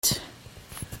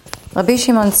Rabbi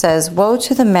Shimon says, "Woe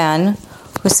to the man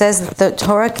who says that the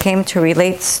Torah came to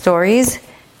relate stories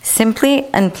simply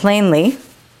and plainly,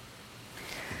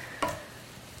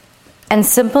 and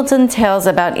simpleton tales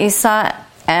about Esau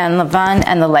and Lavan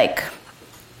and the like.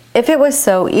 If it was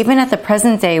so, even at the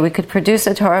present day, we could produce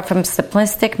a Torah from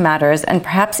simplistic matters, and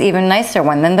perhaps even nicer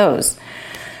one than those."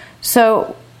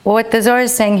 So what the Zohar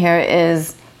is saying here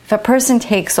is, if a person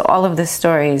takes all of the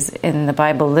stories in the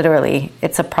Bible literally,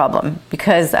 it's a problem.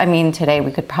 Because, today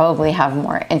we could probably have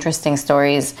more interesting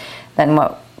stories than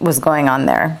what was going on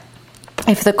there.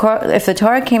 If the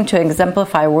Torah came to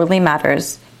exemplify worldly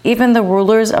matters, even the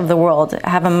rulers of the world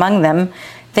have among them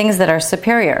things that are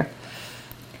superior.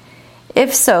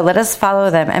 If so, let us follow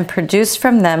them and produce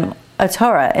from them a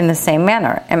Torah in the same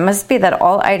manner. It must be that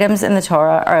all items in the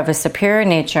Torah are of a superior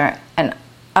nature and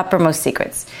uppermost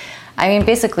secrets.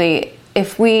 Basically,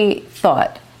 if we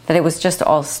thought that it was just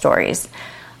all stories,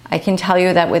 I can tell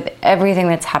you that with everything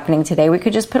that's happening today, we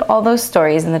could just put all those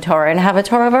stories in the Torah and have a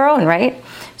Torah of our own, right?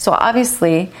 So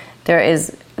obviously, there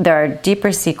are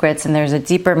deeper secrets and there's a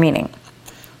deeper meaning.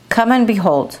 Come and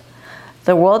behold.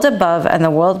 The world above and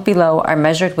the world below are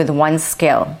measured with one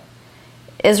scale.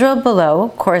 Israel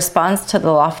below corresponds to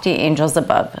the lofty angels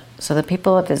above. So the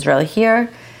people of Israel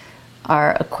here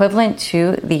are equivalent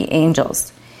to the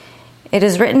angels. It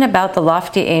is written about the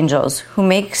lofty angels, who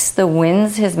makes the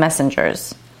winds his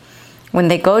messengers. When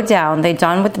they go down, they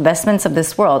don with the vestments of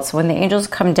this world. So when the angels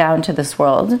come down to this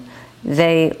world,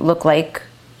 they look like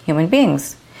human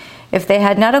beings. If they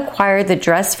had not acquired the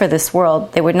dress for this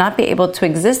world, they would not be able to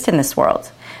exist in this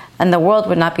world, and the world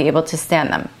would not be able to stand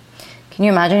them. Can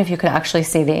you imagine if you could actually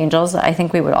see the angels? I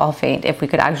think we would all faint if we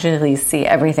could actually see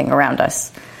everything around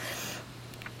us.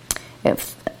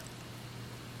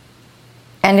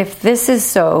 If this is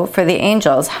so for the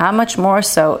angels, how much more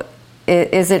so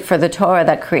is it for the Torah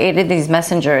that created these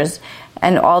messengers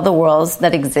and all the worlds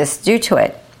that exist due to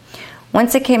it?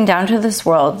 Once it came down to this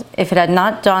world, if it had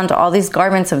not donned all these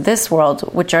garments of this world,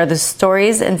 which are the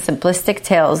stories and simplistic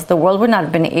tales, the world would not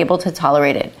have been able to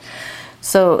tolerate it.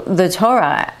 So the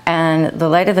Torah and the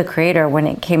light of the Creator, when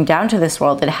it came down to this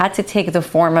world, it had to take the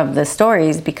form of the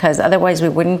stories, because otherwise we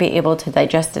wouldn't be able to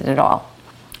digest it at all.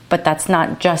 But that's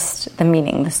not just the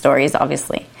meaning, the stories,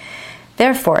 obviously.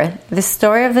 Therefore, the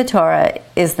story of the Torah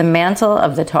is the mantle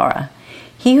of the Torah.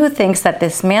 He who thinks that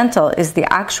this mantle is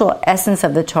the actual essence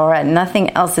of the Torah and nothing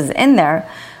else is in there,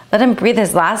 let him breathe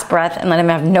his last breath and let him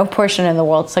have no portion in the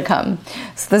world to come.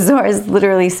 So the Zohar is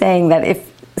literally saying that if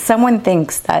someone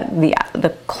thinks that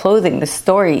the clothing, the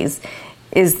stories,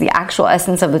 is the actual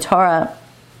essence of the Torah,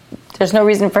 there's no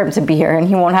reason for him to be here, and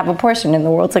he won't have a portion in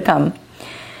the world to come.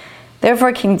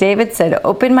 Therefore, King David said,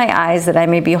 "Open my eyes that I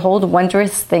may behold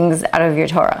wondrous things out of your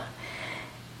Torah."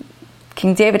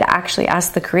 King David actually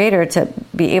asked the Creator to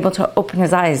be able to open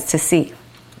his eyes to see.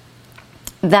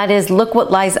 That is, look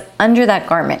what lies under that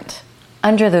garment,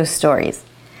 under those stories.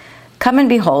 Come and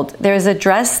behold, there is a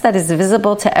dress that is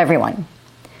visible to everyone.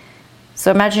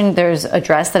 So imagine there's a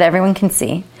dress that everyone can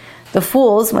see. The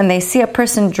fools, when they see a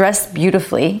person dressed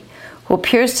beautifully, who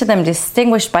appears to them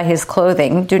distinguished by his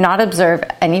clothing, do not observe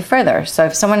any further. So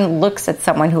if someone looks at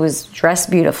someone who is dressed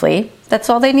beautifully, that's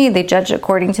all they need. They judge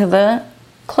according to the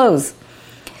clothes.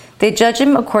 They judge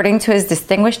him according to his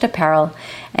distinguished apparel,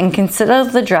 and consider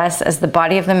the dress as the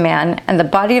body of the man, and the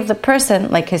body of the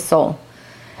person like his soul.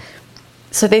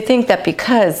 So they think that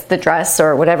because the dress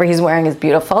or whatever he's wearing is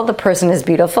beautiful, the person is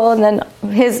beautiful, and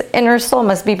then his inner soul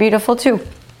must be beautiful too.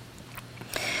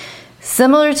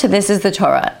 Similar to this is the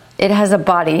Torah. It has a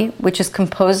body which is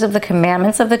composed of the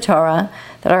commandments of the Torah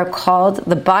that are called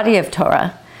the body of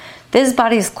Torah. This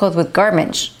body is clothed with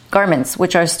garments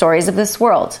which are stories of this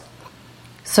world.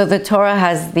 So the Torah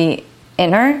has the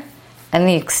inner and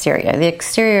the exterior. The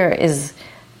exterior is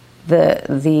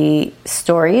the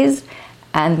stories,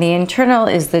 and the internal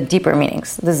is the deeper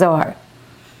meanings, the Zohar.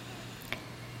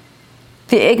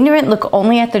 The ignorant look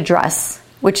only at the dress,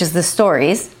 which is the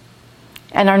stories,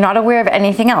 and are not aware of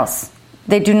anything else.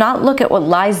 They do not look at what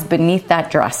lies beneath that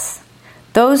dress.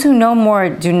 Those who know more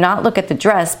do not look at the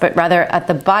dress, but rather at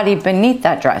the body beneath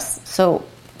that dress. So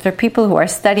for people who are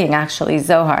studying actually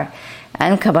Zohar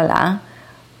and Kabbalah,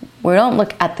 we don't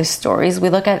look at the stories, we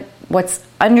look at what's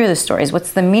under the stories,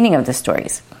 what's the meaning of the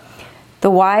stories. The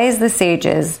wise, the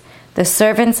sages, the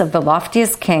servants of the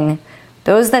loftiest king,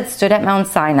 those that stood at Mount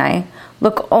Sinai,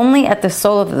 look only at the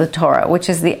soul of the Torah, which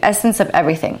is the essence of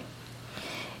everything.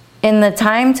 In the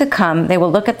time to come, they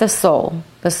will look at the soul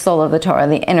of the Torah,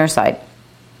 the inner side.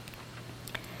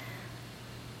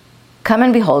 Come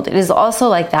and behold, it is also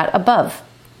like that above.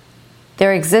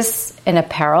 There exists an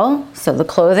apparel, so the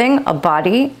clothing, a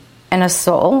body, and a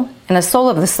soul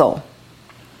of the soul.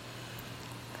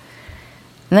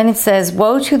 And then it says,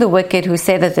 woe to the wicked who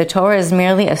say that the Torah is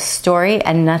merely a story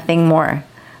and nothing more,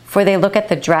 for they look at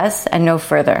the dress and no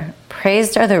further.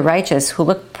 Praised are the righteous who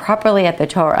look properly at the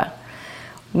Torah.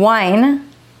 Wine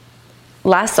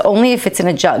lasts only if it's in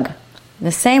a jug.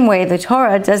 The same way, the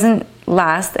Torah doesn't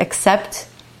last except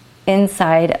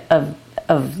inside of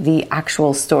the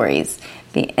actual stories,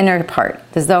 the inner part,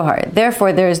 the Zohar.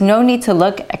 Therefore, there is no need to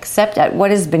look except at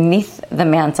what is beneath the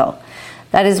mantle.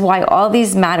 That is why all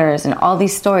these matters and all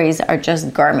these stories are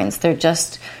just garments. They're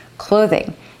just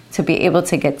clothing to be able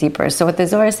to get deeper. So what the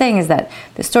Zohar is saying is that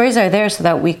the stories are there so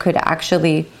that we could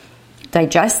actually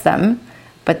digest them,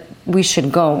 but we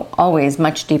should go always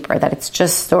much deeper, that it's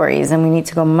just stories and we need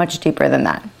to go much deeper than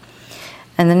that.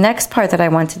 And the next part that I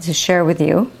wanted to share with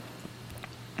you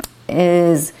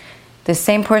is the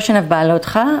same portion of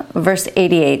Baalotcha, verse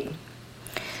 88.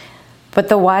 But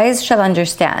the wise shall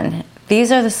understand.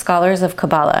 These are the scholars of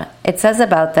Kabbalah. It says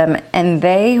about them, and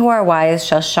they who are wise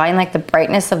shall shine like the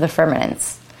brightness of the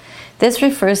firmaments. This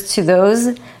refers to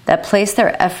those that place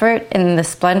their effort in the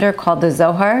splendor called the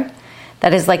Zohar,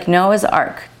 that is like Noah's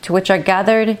ark, to which are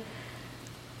gathered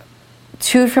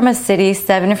 2 from a city,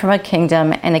 7 from a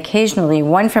kingdom, and occasionally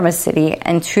 1 from a city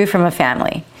and 2 from a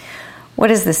family. What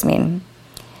does this mean?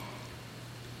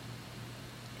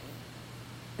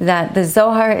 That the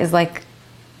Zohar is like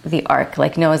the ark,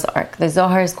 like Noah's ark. The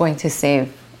Zohar is going to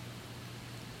save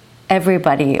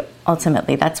everybody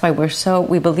ultimately. That's why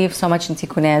we believe so much in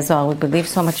Tikkunei Zohar. We believe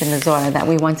so much in the Zohar that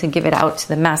we want to give it out to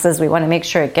the masses. We want to make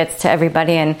sure it gets to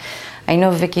everybody. And I know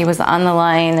Vicky was on the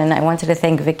line, and I wanted to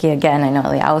thank Vicky again. I know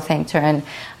Liao thanked her, and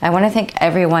I want to thank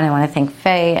everyone. I want to thank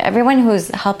Faye, everyone who's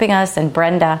helping us, and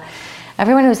Brenda,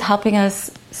 everyone who's helping us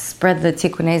spread the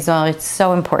Tikkunei Zohar. It's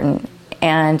so important,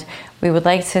 and we would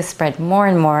like to spread more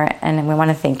and more, and we want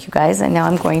to thank you guys. And now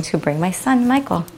I'm going to bring my son, Michael.